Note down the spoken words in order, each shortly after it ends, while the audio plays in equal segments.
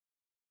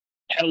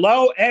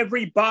Hello,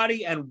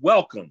 everybody, and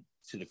welcome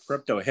to the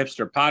Crypto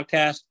Hipster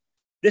podcast.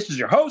 This is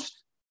your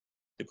host,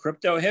 the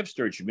Crypto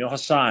Hipster, Jamil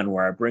Hassan,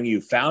 where I bring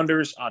you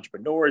founders,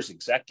 entrepreneurs,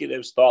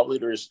 executives, thought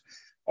leaders,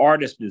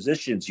 artists,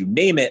 musicians, you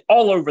name it,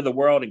 all over the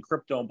world in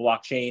crypto and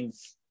blockchain.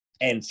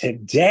 And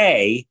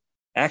today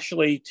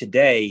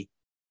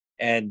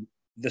and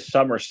the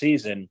summer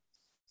season,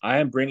 I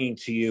am bringing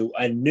to you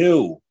a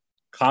new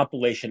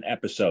compilation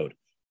episode.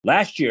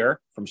 Last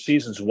year, from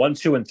seasons 1,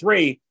 2, and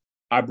 3,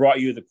 I brought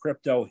you the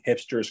Crypto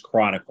Hipsters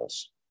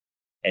Chronicles.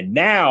 And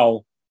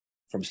now,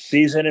 from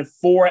season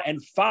 4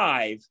 and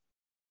 5,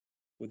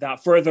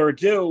 without further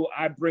ado,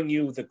 I bring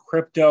you the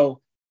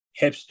Crypto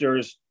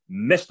Hipsters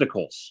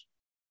Mysticals.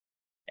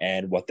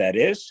 And what that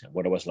is,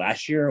 what it was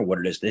last year, and what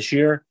it is this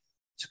year,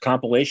 it's a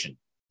compilation.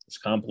 It's a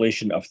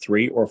compilation of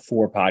 3 or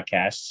 4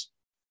 podcasts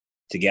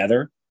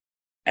together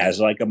as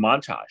like a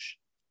montage.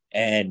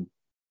 And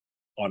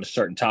on a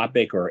certain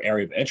topic or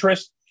area of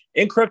interest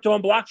in crypto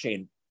and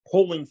blockchain,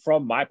 pulling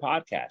from my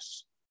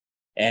podcasts.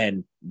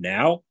 And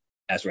now,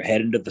 as we're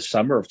heading into the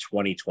summer of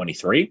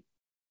 2023,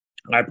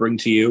 I bring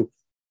to you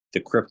the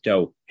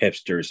Crypto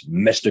Hipsters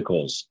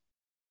Mysticals.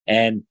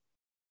 And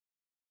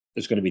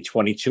there's going to be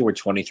 22 or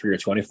 23 or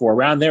 24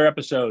 around their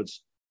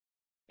episodes.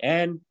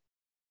 And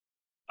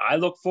I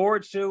look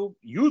forward to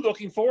you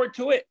looking forward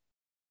to it.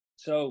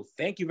 So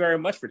thank you very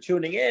much for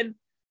tuning in.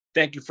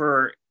 Thank you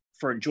for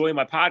enjoying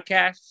my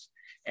podcasts.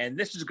 And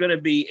this is going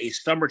to be a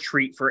summer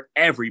treat for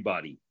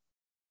everybody.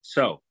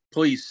 So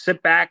please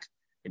sit back,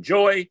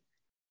 enjoy,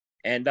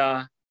 and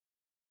let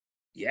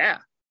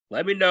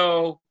me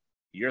know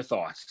your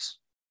thoughts.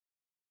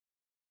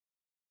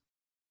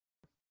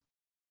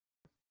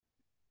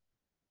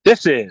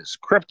 This is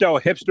Crypto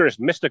Hipsters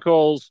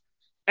Mysticals,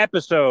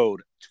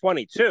 episode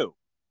 22,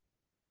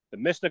 the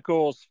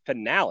Mysticals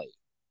finale.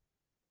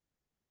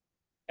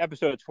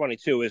 Episode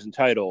 22 is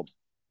entitled,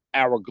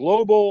 Our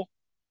Global,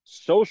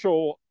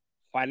 Social,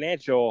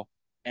 Financial,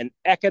 and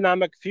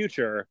Economic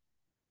Future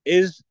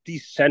is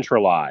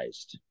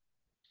Decentralized.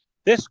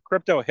 This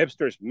Crypto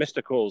Hipsters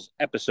Mysticals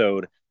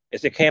episode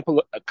is a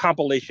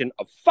compilation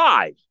of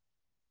 5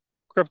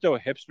 Crypto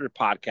Hipster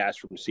podcasts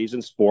from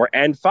seasons 4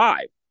 and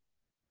 5.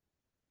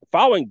 The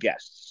following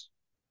guests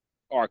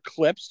are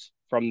clips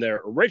from their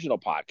original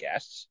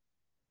podcasts.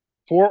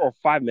 4 or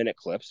 5 minute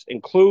clips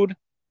include,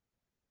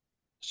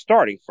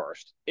 starting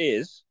first,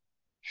 is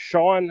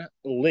Sean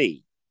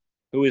Lee,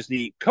 who is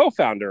the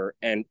co-founder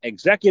and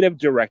executive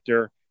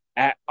director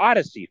at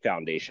Odyssey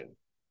Foundation.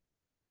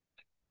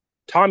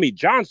 Tommy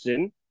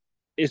Johnson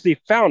is the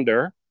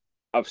founder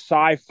of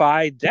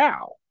Sci-Fi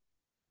DAO.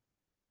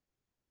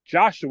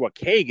 Joshua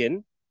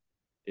Kagan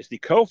is the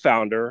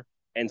co-founder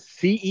and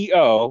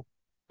CEO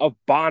of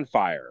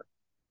Bonfire.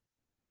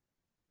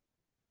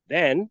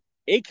 Then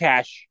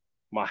Akash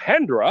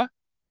Mahendra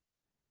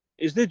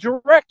is the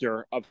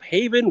director of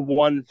Haven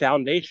One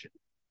Foundation.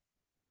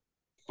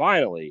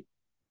 Finally,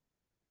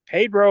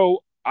 Pedro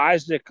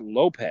Isaac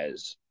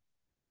Lopez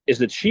is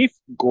the Chief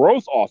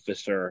Growth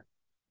Officer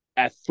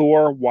at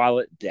Thor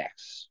Wallet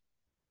Dex.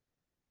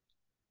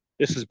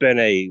 This has been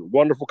a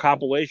wonderful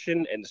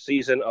compilation and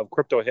season of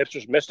Crypto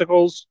Hipsters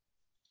Mysticals.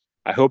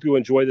 I hope you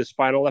enjoy this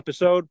final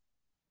episode.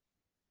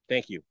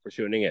 Thank you for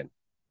tuning in.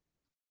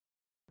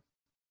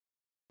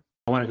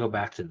 I want to go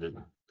back to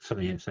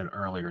something you said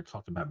earlier,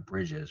 talked about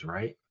bridges,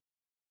 right?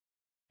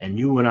 And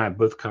you and I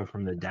both come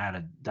from the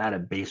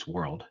database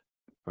world,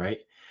 right?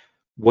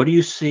 What do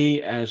you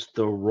see as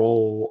the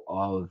role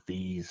of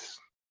these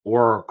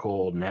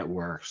Oracle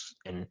networks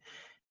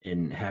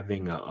in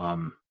having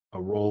a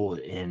role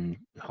in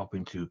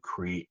helping to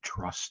create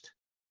trust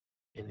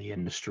in the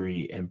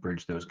industry and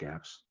bridge those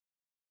gaps?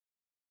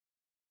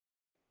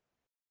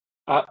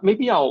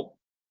 Maybe I'll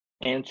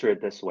answer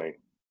it this way,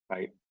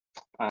 right?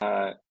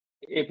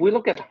 If we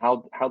look at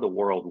how the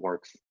world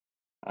works,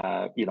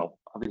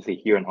 obviously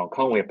here in Hong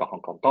Kong, we have the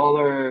Hong Kong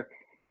dollar,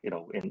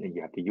 and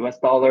you have the US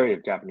dollar, you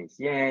have Japanese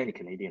yen, the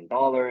Canadian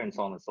dollar, and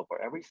so on and so forth.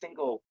 Every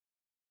single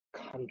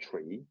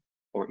country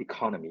or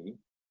economy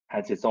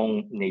has its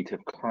own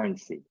native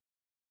currency.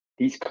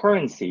 These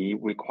currency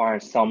require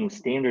some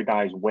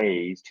standardized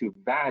ways to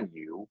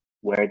value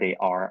where they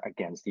are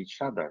against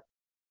each other.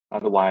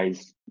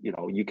 Otherwise,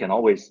 you can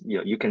always,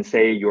 you can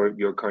say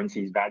your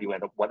currency's value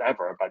at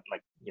whatever, but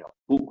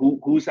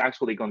who's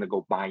actually going to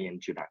go buy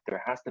into that?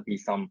 There has to be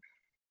some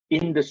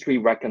industry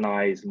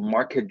recognized,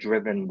 market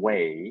driven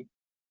way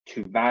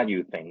to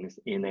value things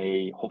in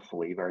a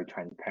hopefully very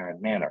transparent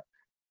manner.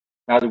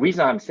 Now, the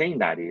reason I'm saying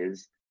that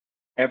is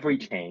every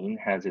chain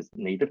has its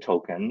native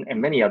token and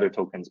many other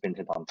tokens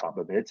minted on top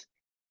of it.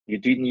 You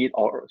do need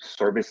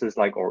services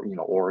like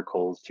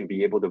oracles to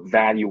be able to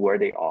value where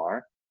they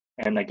are,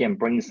 and again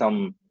bring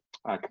some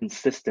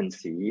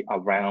consistency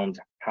around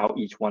how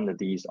each one of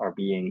these are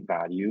being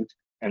valued,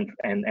 and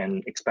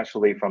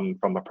especially from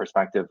a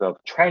perspective of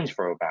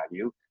transfer of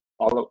value.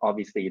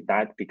 Obviously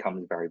that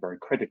becomes very, very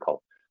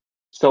critical.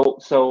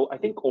 So I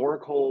think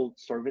Oracle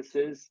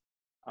services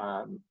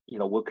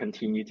will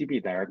continue to be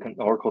there.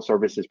 Oracle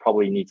services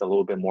probably needs a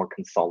little bit more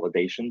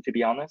consolidation, to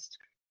be honest.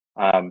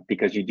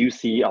 because you do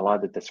see a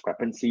lot of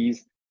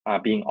discrepancies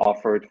being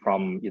offered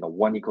from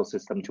one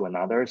ecosystem to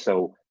another.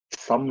 So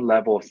some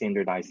level of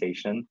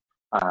standardization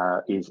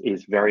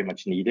is very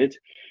much needed.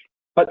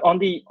 But on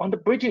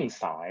the bridging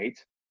side,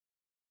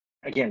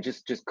 again,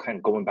 just kind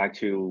of going back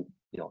to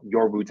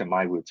your roots and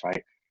my roots,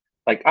 right?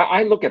 Like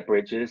I look at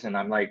bridges and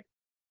I'm like,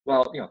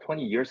 well,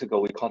 20 years ago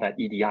we called that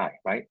EDI,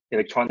 right?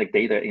 Electronic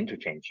data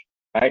interchange,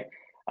 right?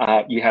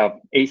 You have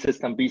A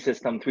system, B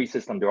system, 3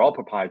 system, they're all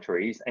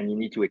proprietaries, and you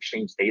need to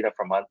exchange data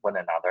from one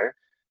another.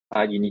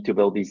 You need to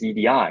build these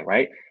EDI,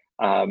 right?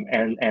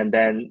 And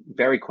then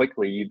very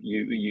quickly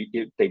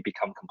they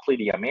become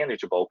completely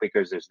unmanageable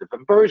because there's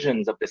different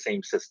versions of the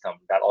same system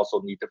that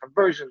also need different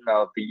version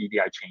of the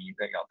EDI chain,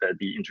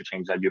 the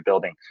interchange that you're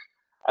building.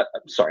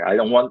 Sorry, I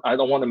don't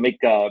want to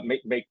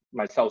make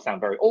myself sound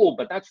very old,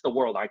 but that's the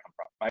world I come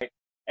from, right?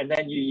 And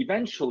then you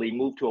eventually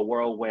move to a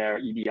world where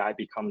EDI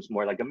becomes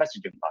more like a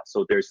messaging bus.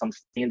 So there's some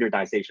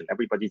standardization.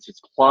 Everybody's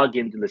just plug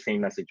into the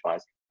same message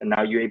bus, and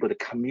now you're able to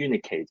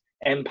communicate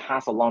and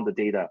pass along the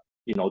data,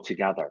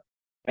 together.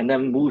 And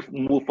then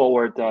move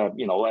forward, a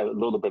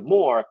little bit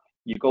more.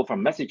 You go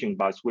from messaging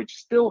bus, which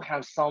still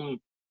have some,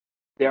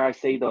 dare I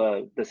say,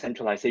 the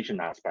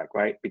centralization aspect,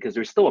 right? Because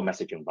there's still a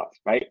messaging bus,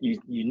 right? You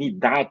need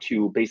that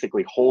to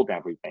basically hold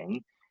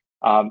everything.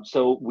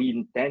 So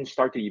we then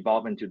start to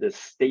evolve into this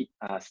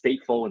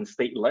stateful and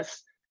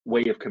stateless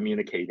way of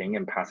communicating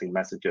and passing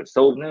messages.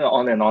 So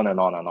on and on and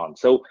on and on.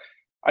 So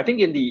I think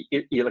in the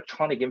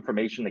electronic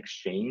information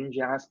exchange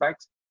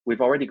aspect,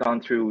 we've already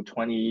gone through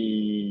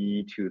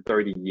 20 to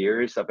 30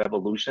 years of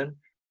evolution,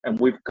 and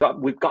we've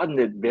gotten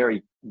it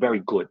very,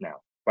 very good now.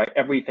 Right,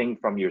 everything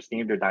from your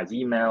standardized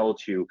email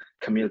to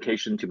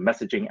communication to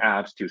messaging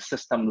apps to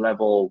system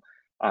level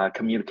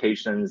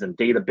communications and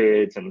data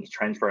bids and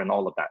transfer and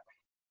all of that.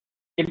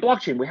 In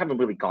blockchain, we haven't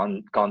really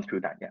gone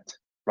through that yet,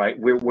 right?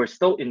 We're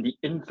still in the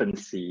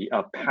infancy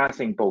of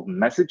passing both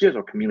messages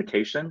or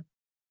communication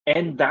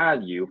and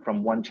value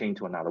from one chain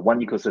to another, one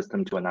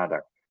ecosystem to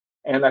another.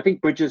 And I think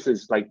Bridges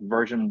is like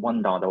version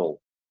 1.0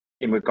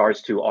 in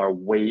regards to our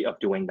way of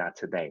doing that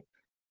today.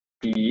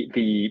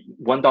 The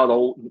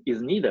 1.0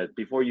 is needed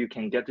before you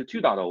can get to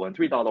 2.0 and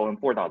 3.0 and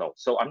 4.0.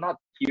 So I'm not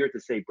here to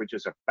say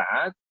bridges are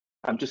bad.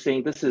 I'm just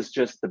saying this is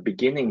just the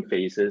beginning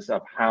phases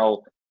of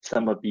how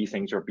some of these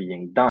things are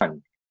being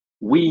done.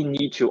 We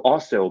need to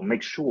also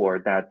make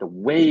sure that the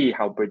way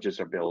how bridges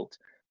are built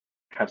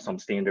have some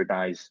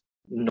standardized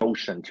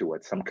notion to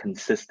it, some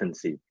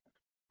consistency.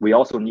 We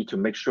also need to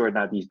make sure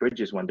that these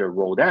bridges, when they're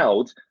rolled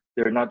out,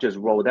 they're not just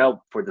rolled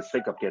out for the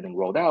sake of getting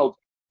rolled out.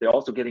 They're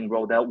also getting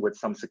rolled out with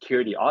some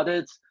security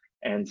audits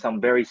and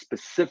some very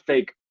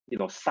specific,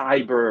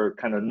 cyber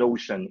kind of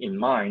notion in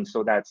mind,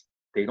 so that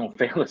they don't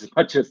fail as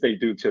much as they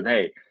do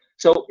today.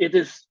 So it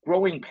is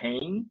growing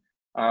pain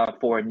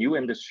for a new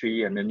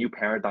industry and a new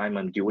paradigm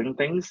on doing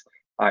things.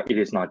 It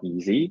is not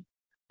easy,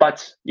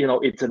 but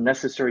it's a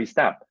necessary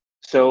step.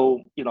 So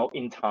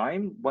in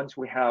time, once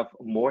we have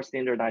more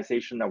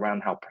standardization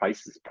around how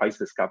price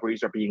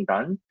discoveries are being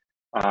done,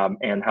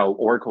 and how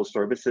Oracle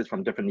services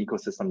from different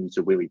ecosystems need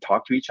to really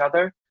talk to each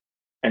other,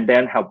 and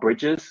then how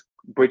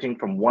bridging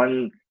from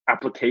one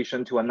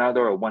application to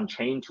another or one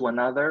chain to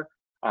another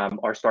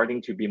are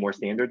starting to be more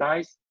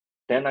standardized,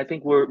 then I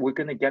think we're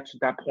going to get to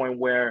that point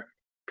where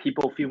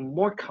people feel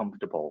more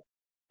comfortable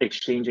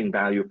exchanging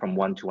value from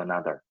one to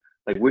another.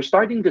 Like we're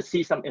starting to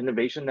see some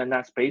innovation in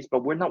that space,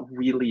 but we're not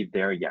really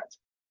there yet.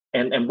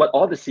 And what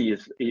Odyssey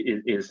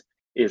is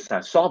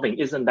solving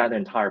isn't that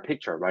entire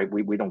picture, right?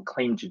 We don't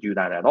claim to do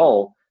that at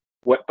all.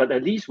 But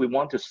at least we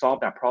want to solve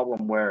that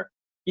problem where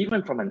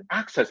even from an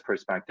access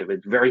perspective,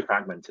 it's very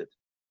fragmented.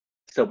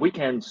 So we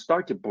can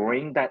start to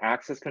bring that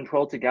access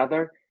control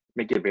together,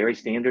 make it very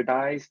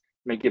standardized,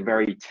 make it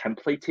very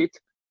templated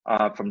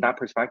from that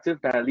perspective,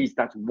 then at least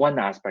that's one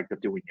aspect of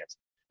doing it.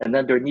 And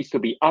then there needs to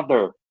be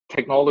other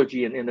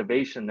technology and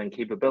innovation and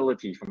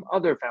capabilities from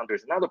other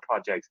founders and other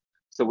projects,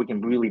 so we can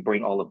really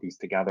bring all of these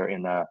together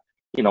in a,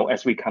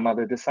 as we come out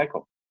of this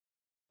cycle.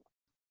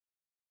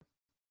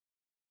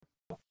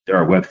 There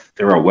are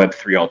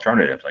Web3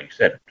 alternatives, like you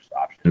said, there's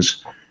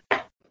options,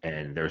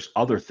 and there's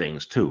other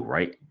things too,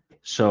 right?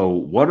 So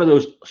what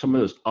are some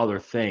of those other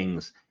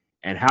things,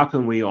 and how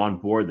can we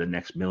onboard the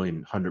next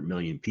 100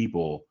 million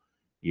people,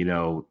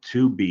 to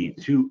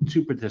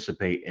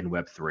participate in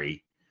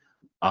Web3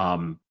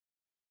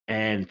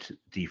 and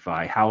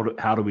DeFi?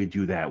 How do we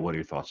do that? What are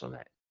your thoughts on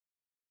that?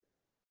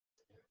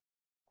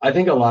 I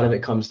think a lot of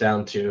it comes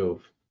down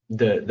to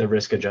the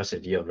risk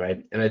adjusted yield,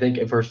 right? And I think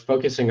if we're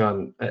focusing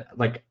on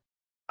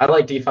I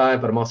like DeFi,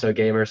 but I'm also a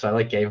gamer, so I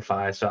like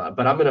GameFi.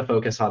 But I'm going to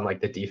focus on like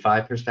the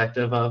DeFi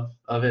perspective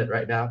of it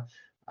right now.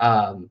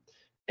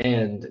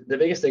 And the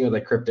biggest thing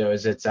with crypto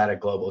is it's at a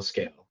global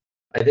scale.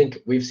 I think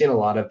we've seen a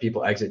lot of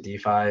people exit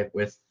DeFi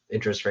with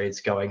interest rates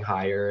going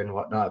higher and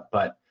whatnot.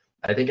 But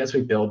I think as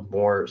we build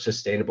more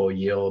sustainable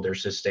yield or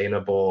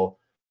sustainable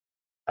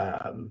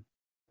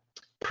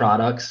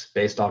products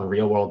based on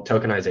real world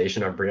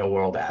tokenization of real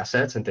world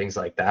assets and things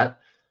like that,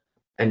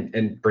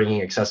 and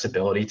bringing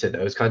accessibility to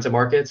those kinds of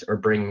markets or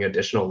bringing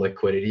additional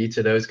liquidity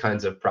to those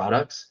kinds of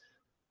products,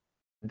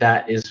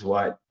 that is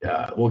what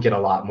will get a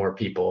lot more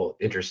people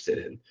interested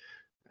in.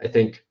 I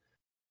think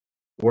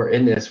we're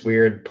in this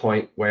weird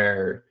point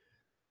where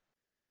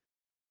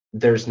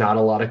there's not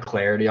a lot of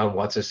clarity on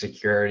what's a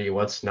security,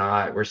 what's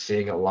not. We're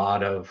seeing a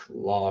lot of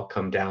law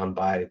come down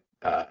by,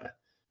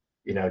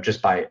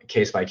 just by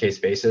case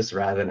basis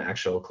rather than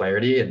actual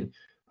clarity. And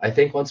I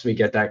think once we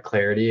get that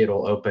clarity,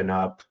 it'll open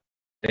up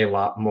a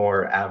lot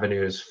more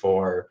avenues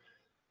for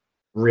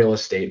real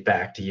estate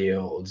backed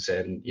yields.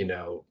 And,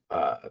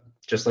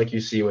 just like you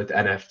see with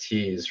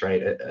NFTs,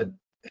 right?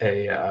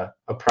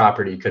 A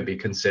property could be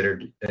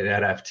considered an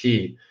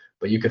NFT,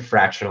 but you could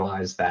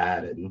fractionalize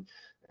that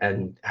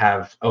and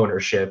have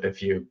ownership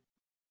if you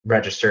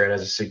register it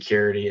as a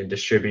security and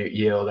distribute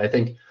yield. I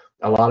think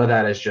a lot of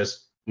that is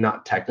just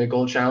not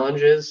technical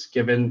challenges,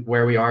 given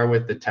where we are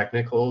with the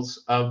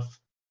technicals of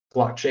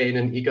blockchain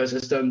and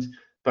ecosystems,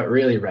 but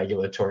really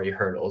regulatory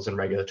hurdles and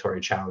regulatory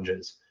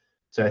challenges.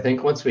 So I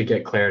think once we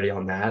get clarity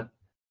on that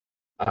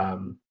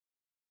and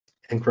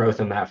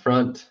growth on that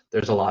front,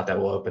 there's a lot that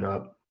will open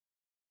up.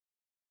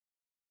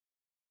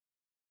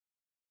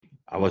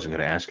 I wasn't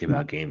going to ask you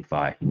about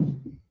GameFi,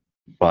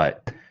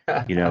 but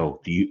do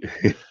you?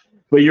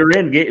 But you're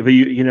in game.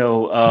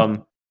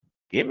 But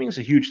gaming is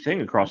a huge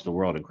thing across the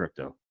world in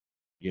crypto.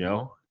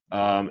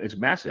 It's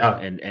massive,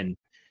 and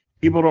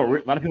people don't.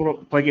 A lot of people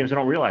don't play games. They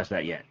don't realize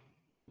that yet.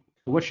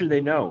 So what should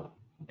they know,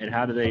 and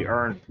how do they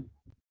earn,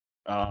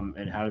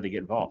 and how do they get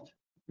involved?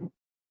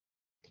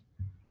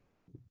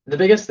 The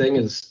biggest thing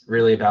is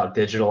really about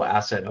digital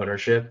asset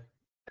ownership,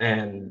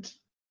 and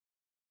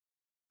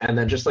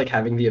then just like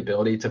having the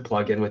ability to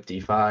plug in with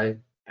DeFi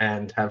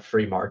and have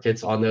free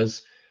markets on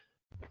those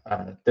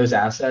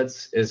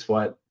assets is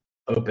what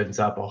opens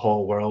up a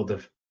whole world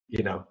of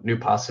new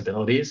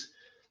possibilities.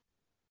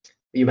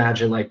 You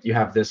imagine like you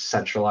have this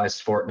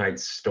centralized Fortnite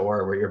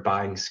store where you're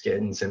buying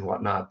skins and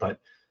whatnot, but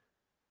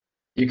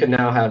you can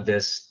now have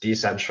this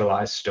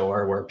decentralized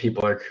store where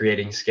people are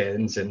creating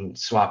skins and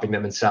swapping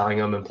them and selling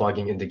them and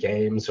plugging into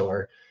games,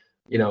 or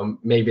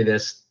maybe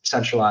this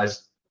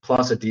centralized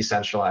plus a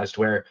decentralized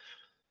where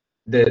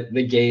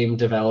the game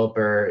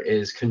developer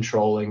is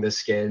controlling the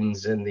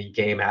skins and the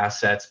game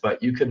assets,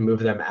 but you could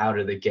move them out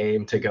of the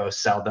game to go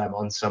sell them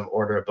on some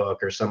order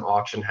book or some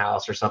auction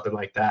house or something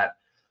like that.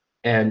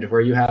 And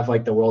where you have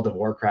like the World of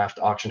Warcraft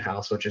auction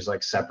house, which is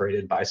like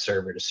separated by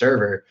server to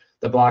server,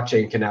 the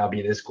blockchain can now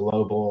be this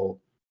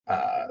global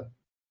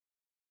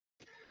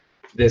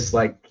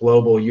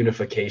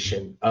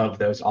unification of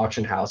those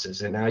auction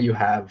houses. And now you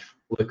have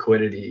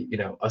liquidity,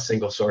 a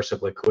single source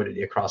of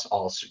liquidity across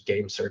all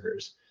game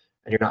servers.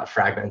 And you're not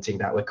fragmenting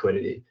that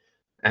liquidity,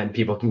 and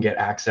people can get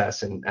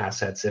access and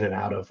assets in and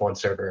out of one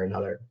server or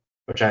another,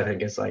 which I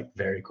think is like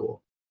very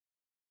cool.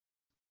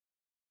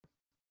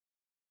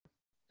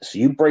 So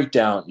you break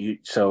down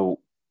so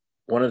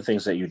one of the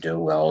things that you do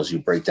well is you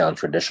break down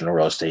traditional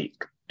real estate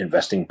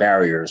investing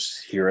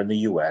barriers here in the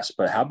US.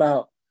 But how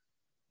about,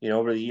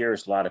 over the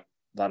years, a lot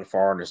of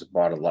foreigners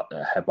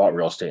have bought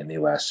real estate in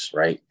the US,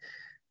 right?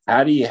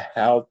 How do you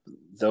help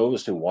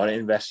those who want to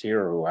invest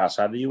here or who are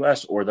outside the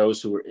US, or those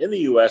who are in the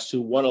US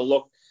who want to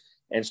look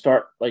and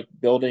start like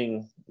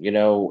building,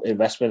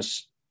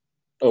 investments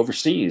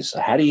overseas?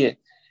 How do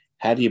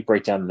you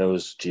break down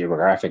those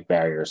geographic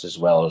barriers as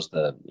well as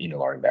the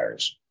learning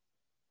barriers?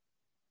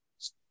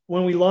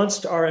 When we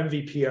launched our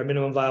MVP, our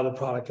minimum viable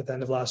product at the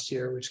end of last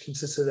year, which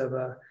consisted of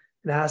an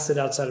asset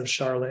outside of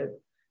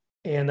Charlotte,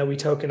 and that we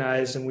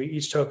tokenized, and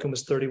each token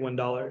was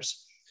 $31.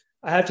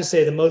 I have to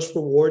say the most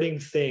rewarding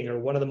thing, or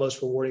one of the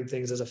most rewarding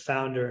things as a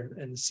founder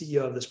and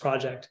CEO of this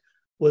project,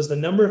 was the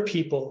number of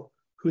people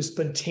who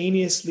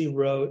spontaneously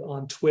wrote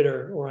on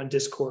Twitter or on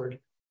Discord,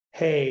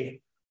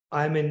 hey,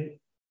 I'm an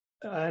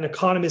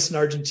economist in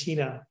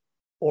Argentina,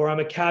 or I'm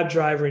a cab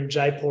driver in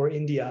Jaipur,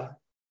 India,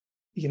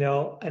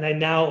 and I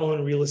now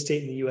own real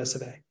estate in the US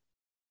of A,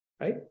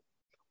 right?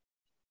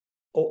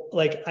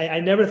 I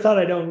never thought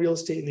I'd own real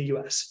estate in the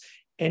US.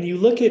 And you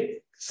look at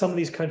some of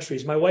these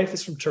countries. My wife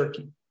is from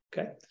Turkey,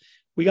 okay?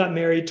 We got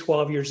married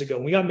 12 years ago.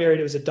 When we got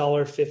married, it was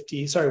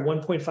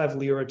 $1.5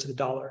 lira to the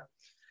dollar.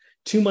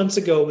 2 months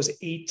ago, it was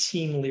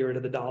 18 lira to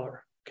the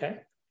dollar, okay?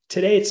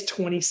 Today, it's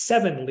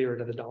 27 lira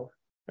to the dollar,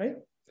 right?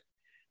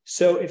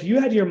 So if you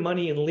had your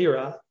money in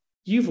lira,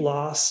 you've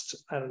lost,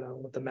 I don't know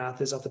what the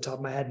math is off the top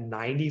of my head,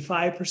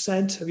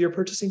 95% of your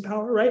purchasing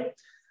power, right?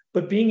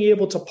 But being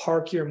able to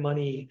park your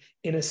money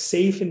in a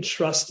safe and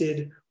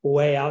trusted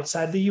way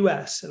outside the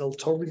US in a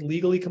totally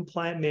legally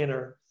compliant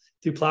manner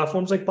through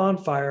platforms like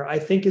Bonfire, I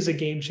think is a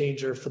game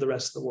changer for the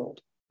rest of the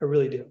world. I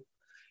really do.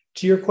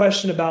 To your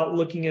question about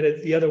looking at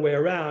it the other way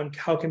around,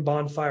 how can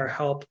Bonfire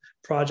help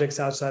projects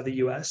outside the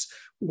US?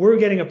 We're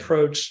getting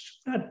approached,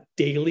 not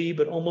daily,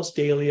 but almost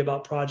daily,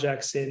 about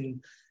projects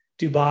in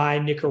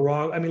Dubai,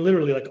 Nicaragua,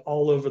 literally like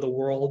all over the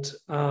world.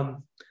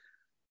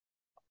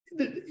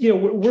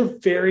 We're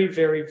very,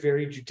 very,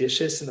 very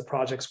judicious in the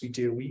projects we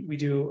do. We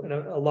do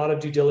a lot of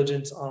due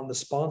diligence on the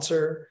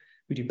sponsor.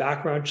 We do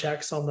background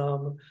checks on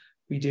them.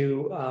 We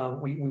do,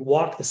 we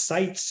walk the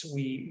sites.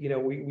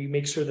 We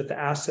make sure that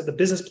the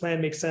business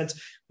plan makes sense.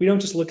 We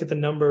don't just look at the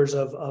numbers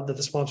of that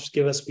the sponsors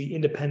give us. We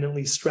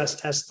independently stress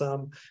test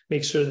them,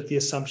 make sure that the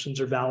assumptions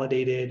are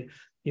validated,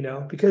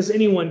 because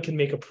anyone can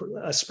make a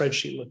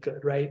spreadsheet look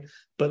good, right?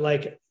 But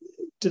like,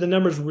 do the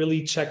numbers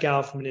really check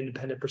out from an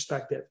independent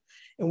perspective?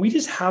 And we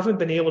just haven't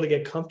been able to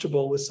get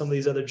comfortable with some of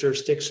these other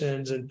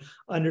jurisdictions and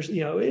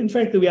and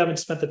frankly, we haven't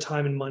spent the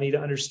time and money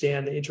to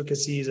understand the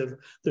intricacies of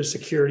their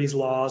securities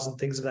laws and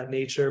things of that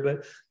nature.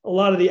 But a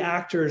lot of the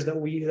actors that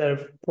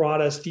have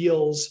brought us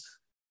deals,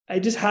 I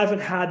just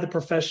haven't had the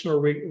professional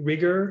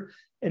rigor,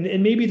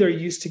 and maybe they're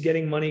used to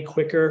getting money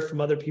quicker from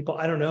other people.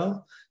 I don't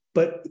know,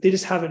 but they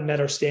just haven't met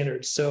our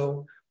standards.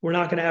 So we're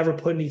not going to ever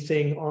put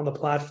anything on the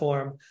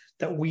platform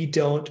that we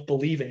don't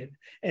believe in.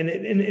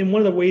 And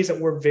one of the ways that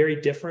we're very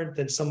different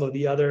than some of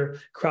the other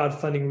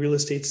crowdfunding real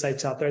estate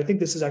sites out there, I think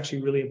this is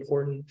actually really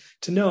important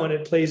to know, and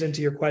it plays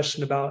into your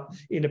question about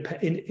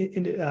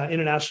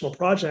international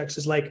projects,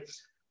 is like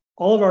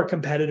all of our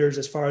competitors,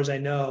 as far as I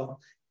know,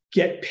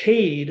 get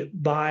paid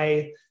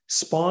by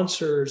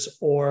sponsors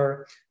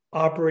or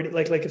operating,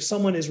 like if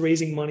someone is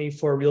raising money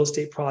for a real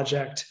estate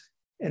project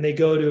and they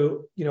go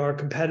to our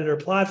competitor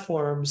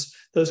platforms,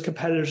 those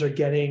competitors are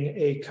getting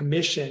a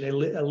commission,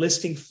 a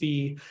listing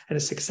fee, and a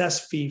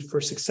success fee for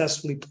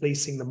successfully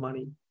placing the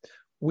money.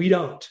 We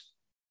don't,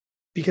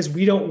 because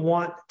we don't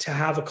want to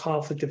have a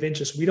conflict of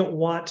interest. We don't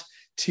want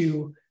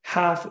to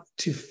have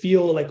to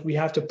feel like we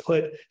have to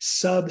put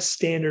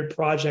substandard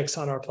projects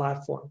on our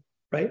platform,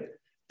 right?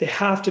 They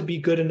have to be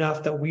good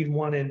enough that we'd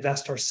want to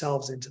invest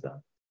ourselves into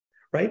them,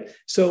 right?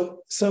 So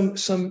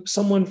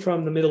someone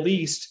from the Middle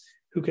East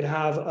who could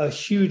have a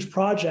huge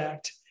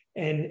project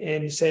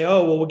and say,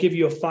 oh, well, we'll give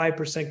you a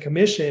 5%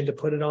 commission to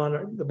put it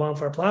on the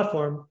Bonfire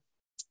platform.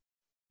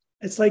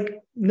 It's like,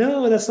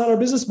 no, that's not our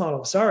business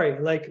model. Sorry.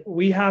 Like,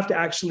 we have to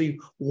actually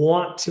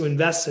want to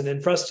invest in it.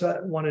 And for us to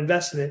want to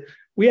invest in it,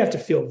 we have to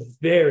feel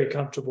very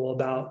comfortable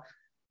about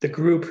the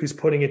group who's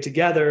putting it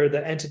together,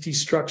 the entity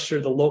structure,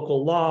 the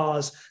local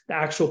laws, the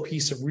actual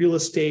piece of real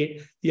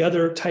estate, the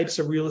other types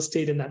of real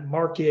estate in that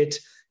market,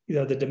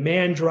 the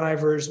demand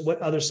drivers,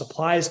 what other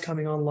supply is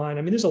coming online.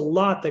 I mean, there's a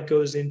lot that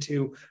goes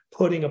into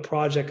putting a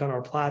project on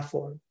our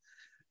platform.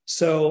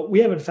 So we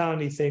haven't found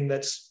anything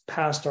that's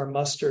passed our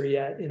muster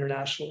yet,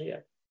 internationally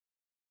yet.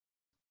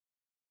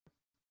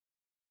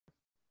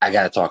 I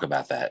got to talk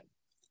about that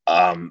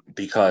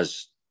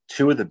because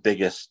two of the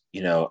biggest,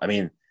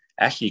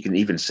 actually you can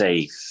even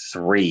say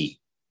three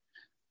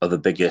of the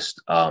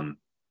biggest,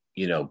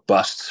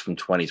 busts from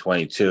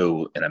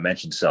 2022. And I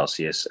mentioned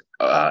Celsius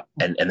and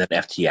then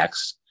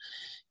FTX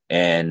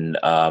and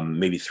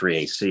maybe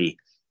 3AC.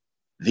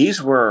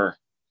 These were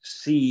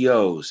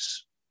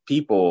CEOs,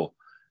 people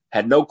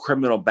had no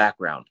criminal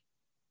background.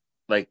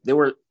 Like, they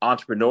were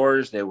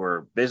entrepreneurs, they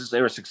were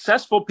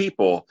successful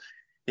people.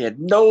 They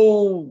had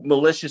no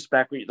malicious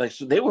background. Like,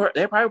 so they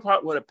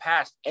probably would have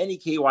passed any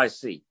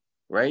KYC,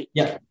 right?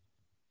 Yeah.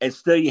 And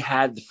still you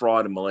had the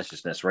fraud and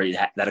maliciousness, right?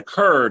 That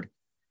occurred.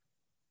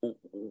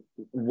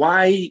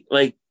 Why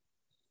do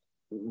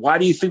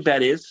you think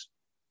that is?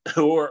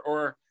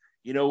 or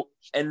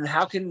and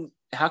how can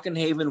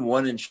Haven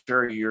One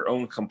ensure your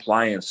own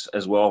compliance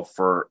as well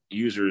for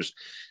users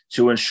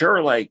to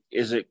ensure, like,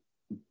 is it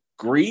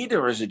greed,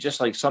 or is it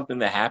just like something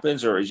that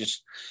happens, or is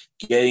just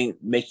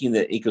making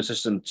the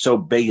ecosystem so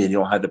big and you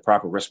don't have the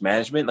proper risk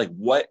management? Like,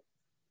 what,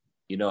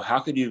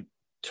 how could you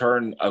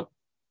turn a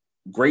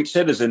great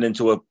citizen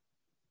into a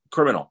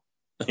criminal,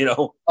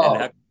 Oh.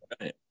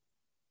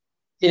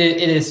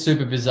 It is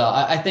super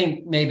bizarre. I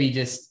think maybe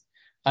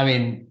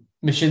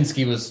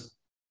Mashinsky was,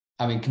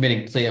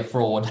 committing clear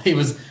fraud. He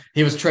was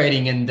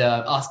trading and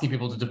asking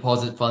people to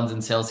deposit funds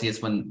in Celsius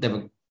when they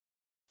were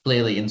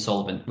clearly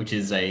insolvent, which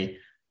is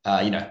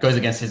goes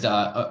against his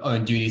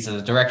own duties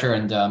as a director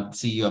and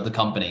CEO of the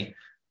company.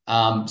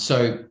 That's,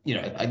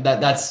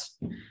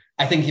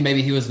 I think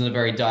he was in a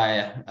very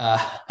dire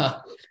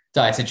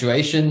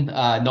situation,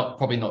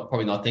 probably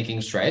not thinking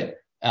straight.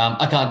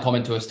 I can't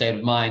comment to a state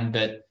of mind,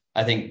 but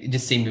I think it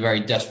just seemed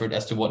very desperate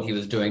as to what he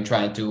was doing,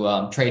 trying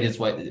to trade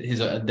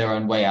their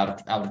own way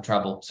out of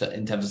trouble. So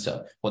in terms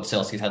of what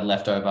Celsius had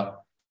left over.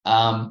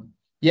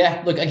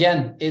 Look,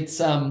 again, it's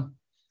I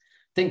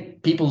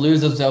think people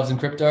lose themselves in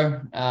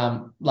crypto.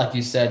 Like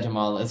you said,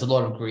 Jamal, it's a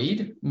lot of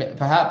greed,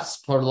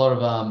 perhaps for a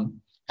lot of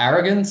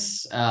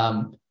arrogance,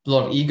 a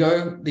lot of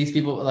ego. These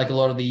people, like a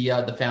lot of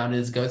the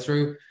founders, go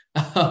through.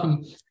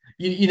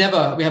 We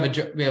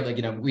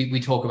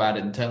talk about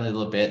it internally a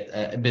little bit,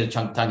 a bit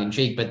of tongue in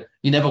cheek, but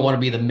you never want to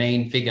be the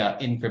main figure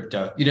in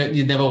crypto.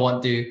 You never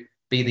want to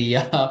be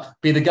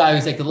the guy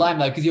who's like the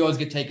limelight, because you always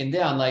get taken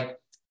down. Like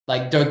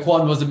Do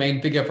Kwon was the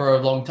main figure for a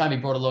long time. He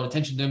brought a lot of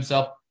attention to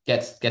himself,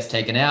 gets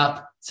taken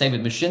out. Same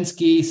with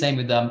Mashinsky, same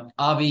with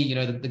Avi,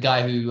 the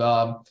guy who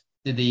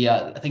did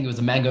I think it was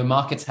the Mango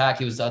Markets hack.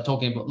 He was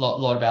talking a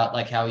lot about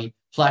like how he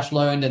flash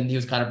loaned, and he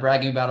was kind of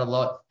bragging about it a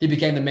lot. He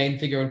became the main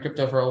figure in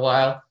crypto for a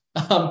while.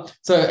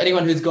 So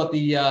anyone who's got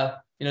the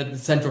the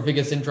central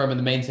figure syndrome and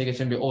the main figure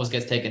syndrome always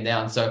gets taken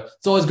down. So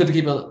it's always good to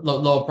keep a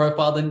lower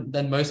profile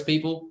than most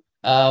people.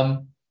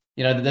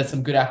 There's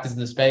some good actors in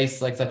the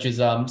space, like such as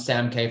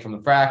Sam K from the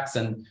Frax,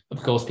 and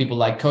of course people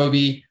like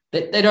Kobe.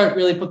 They don't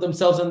really put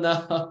themselves in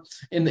the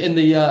in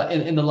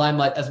the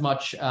limelight as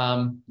much.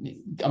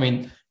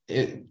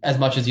 As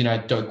much as Do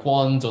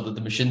Kwons or the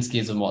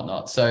Mashinskis and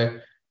whatnot. So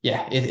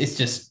yeah, it's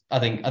just I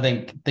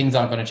think things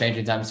aren't going to change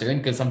anytime soon,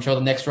 because I'm sure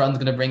the next run's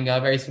going to bring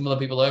very similar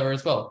people over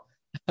as well.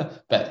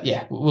 But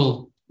yeah,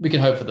 we can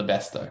hope for the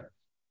best though.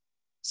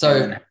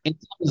 So in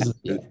terms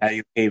of, how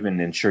you even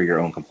ensure your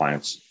own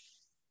compliance?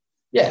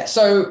 Yeah,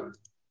 so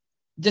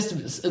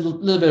just a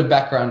little bit of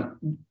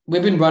background.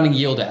 We've been running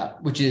Yield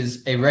Out, which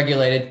is a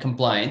regulated,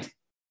 compliant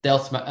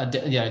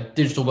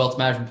digital wealth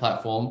management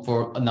platform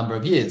for a number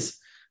of years.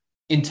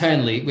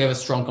 Internally, we have a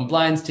strong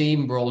compliance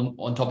team. We're all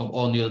on top of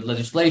all new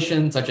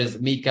legislation, such as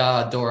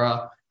MiCA,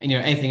 DORA, and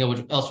anything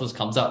else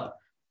comes up.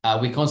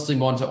 We constantly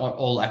monitor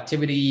all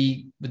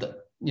activity with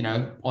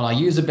on our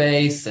user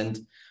base and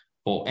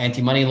for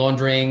anti-money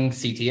laundering,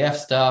 CTF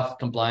stuff,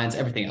 compliance,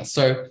 everything else.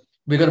 So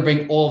we're going to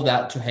bring all of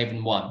that to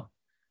Haven One.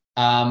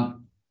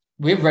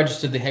 We've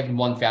registered the Haven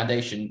One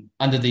Foundation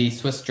under the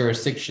Swiss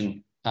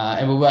jurisdiction,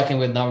 and we're working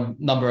with a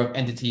number of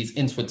entities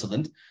in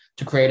Switzerland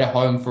to create a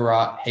home for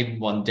our Haven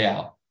One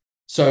DAO.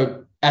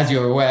 So as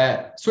you're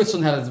aware,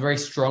 Switzerland has a very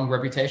strong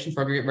reputation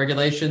for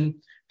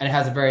regulation, and it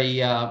has a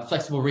very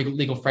flexible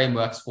legal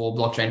frameworks for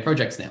blockchain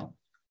projects now.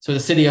 So the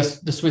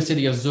Swiss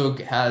city of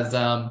Zug has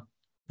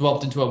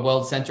developed into a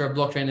world center of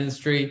blockchain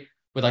industry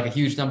with a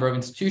huge number of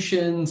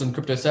institutions and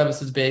crypto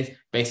services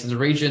based in the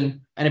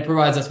region, and it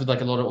provides us with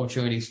a lot of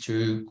opportunities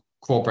to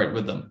cooperate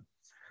with them.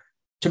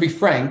 To be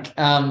frank,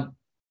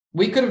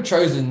 we could have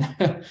chosen,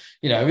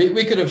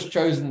 we could have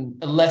chosen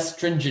a less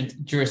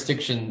stringent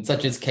jurisdiction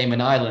such as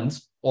Cayman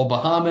Islands or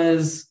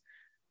Bahamas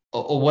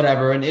or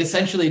whatever, and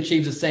essentially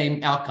achieves the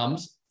same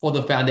outcomes for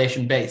the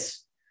foundation base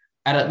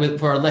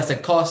for lesser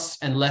costs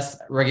and less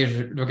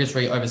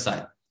regulatory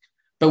oversight.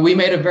 But we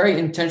made a very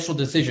intentional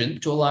decision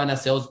to align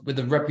ourselves with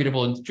a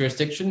reputable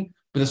jurisdiction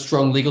with a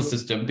strong legal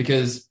system,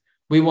 because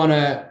we want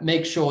to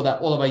make sure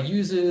that all of our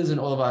users and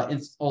all of our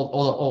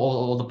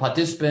all the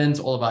participants,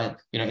 all of our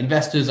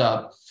investors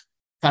are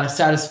kind of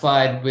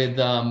satisfied with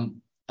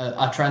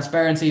our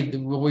transparency.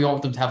 We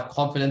want them to have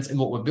confidence in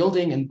what we're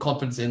building and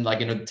confidence in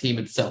the team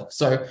itself.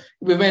 So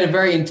we've made a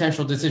very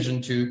intentional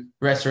decision to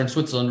register in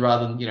Switzerland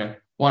rather than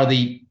one of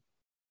the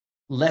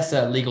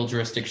lesser legal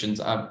jurisdictions.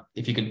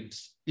 If you could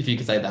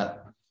say that.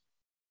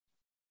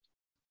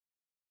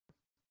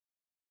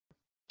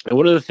 And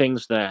one of the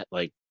things that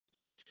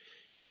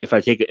if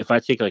I take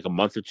a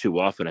month or two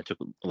off, and I took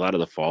a lot of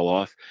the fall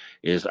off,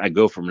 is I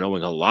go from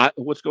knowing a lot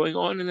of what's going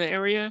on in the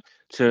area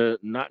to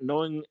not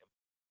knowing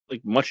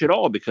much at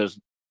all, because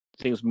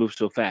things move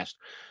so fast.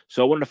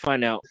 So I wanted to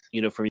find out,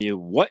 from you,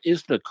 what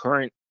is the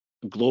current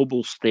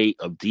global state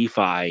of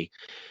DeFi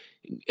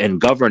and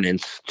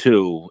governance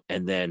too,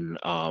 and then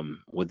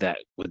with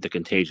the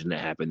contagion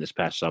that happened this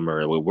past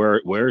summer,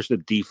 where's the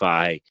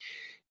DeFi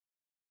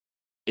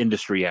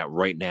industry at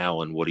right now,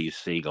 and what do you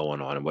see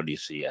going on, and what do you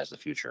see as the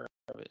future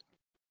of it?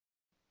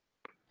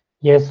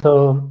 Yeah,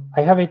 so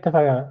I have a bit of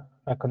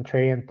a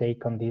contrarian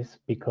take on this,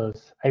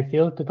 because I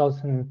feel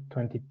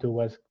 2022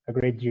 was a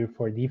great year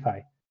for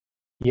DeFi.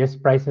 Yes,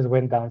 prices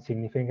went down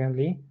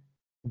significantly,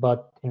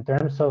 but in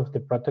terms of the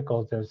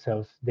protocols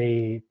themselves,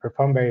 they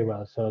performed very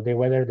well. So they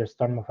weathered the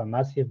storm of a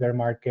massive bear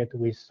market.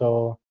 We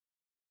saw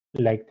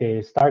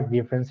the stark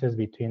differences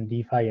between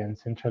DeFi and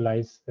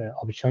centralized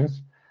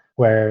options,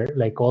 where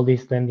all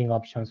these lending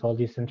options, all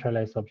these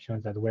centralized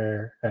options that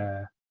were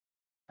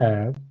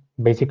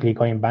basically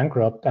going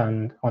bankrupt,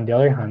 and on the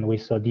other hand, we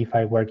saw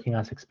DeFi working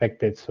as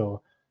expected.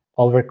 So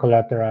over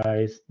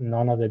collateralized,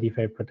 none of the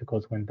DeFi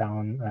protocols went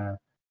down,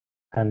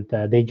 and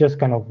they just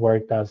kind of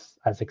worked as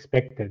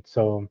expected.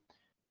 So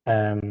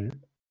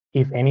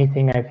if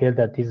anything, I feel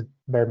that this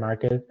bear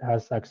market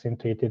has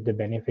accentuated the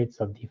benefits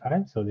of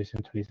DeFi, so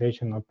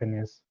decentralization,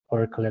 openness,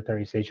 over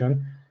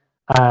collateralization,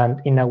 and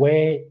in a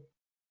way,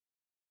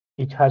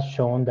 it has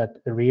shown that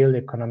real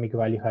economic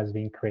value has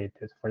been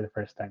created for the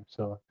first time.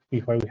 So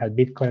before we had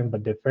Bitcoin,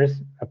 but the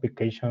first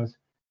applications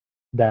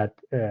that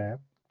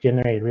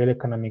generate real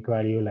economic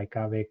value, like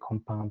Aave,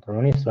 Compound, or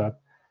Uniswap,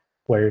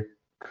 were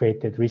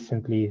created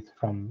recently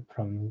from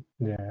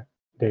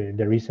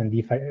the recent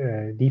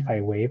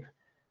DeFi wave.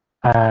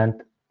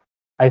 And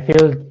I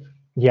feel,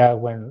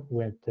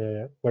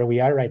 where we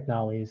are right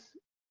now is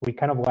we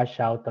kind of wash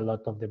out a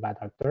lot of the bad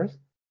actors,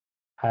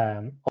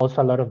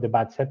 also a lot of the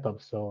bad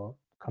setups. So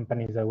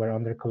companies that were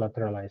under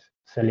collateralized,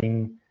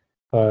 selling,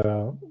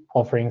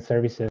 offering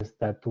services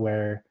that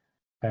were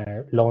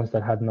loans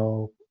that had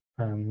no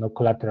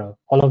collateral.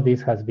 All of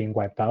this has been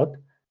wiped out.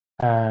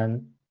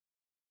 And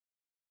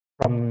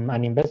from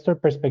an investor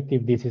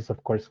perspective, this is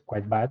of course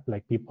quite bad.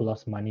 People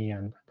lost money,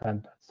 and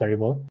that's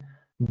terrible.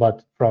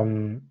 But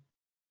from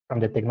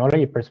the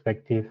technology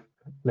perspective,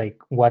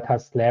 what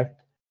has left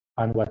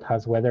and what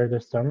has weathered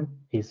the storm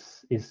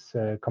is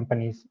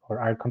companies, or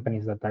are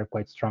companies that are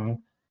quite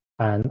strong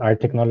and our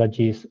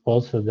technologies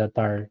also that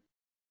are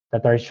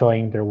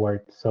showing their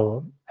worth.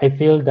 So I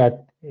feel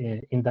that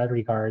in that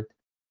regard,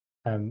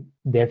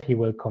 DeFi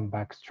will come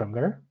back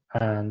stronger,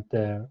 and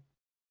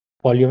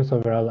volumes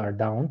overall are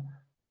down,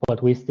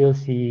 but we still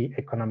see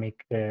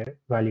economic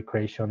value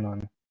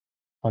creation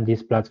on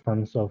these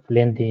platforms of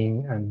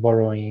lending and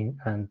borrowing,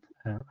 and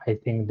I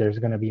think there's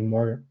going to be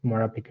more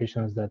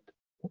applications that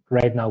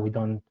right now we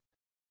don't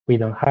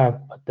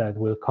have, but that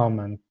will come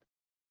and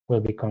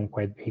will become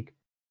quite big.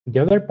 The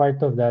other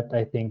part of that,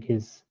 I think,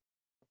 is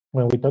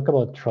when we talk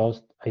about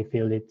trust, I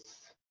feel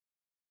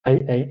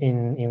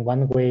in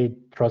one way,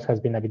 trust has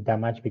been a bit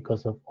damaged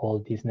because of all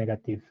these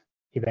negative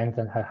events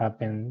that have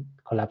happened,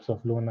 collapse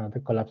of Luna,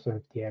 the collapse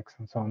of FTX,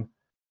 and so on.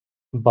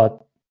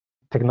 But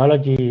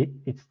technology,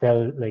 it's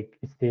still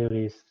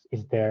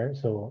is there.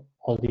 So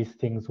all these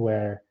things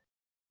were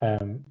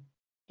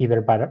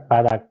either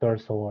bad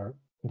actors, or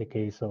in the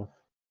case of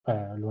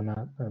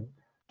Luna,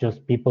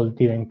 just people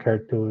didn't care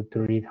to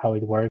read how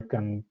it worked,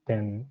 and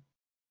then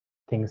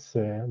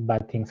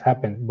bad things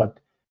happen. But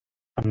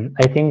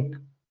I think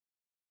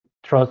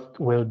trust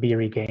will be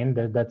regained.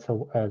 That's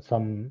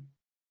some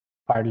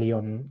partly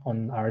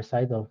on our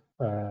side of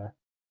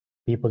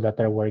people that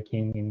are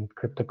working in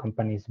crypto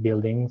companies,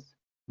 building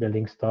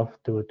stuff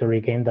to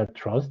regain that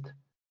trust.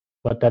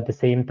 But at the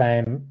same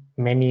time,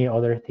 many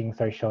other things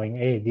are showing,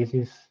 hey, this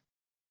is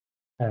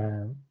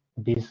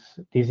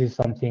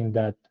something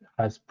that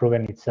has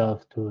proven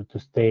itself to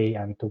stay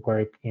and to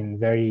work in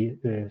very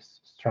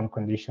strong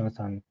conditions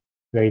and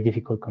very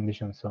difficult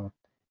conditions. So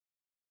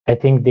I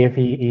think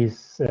DeFi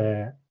is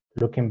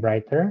looking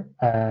brighter,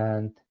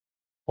 and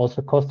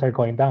also costs are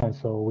going down.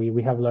 So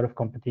we have a lot of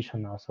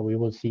competition now. So we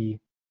will see,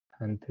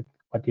 and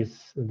what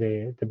is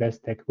the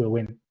best tech will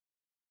win.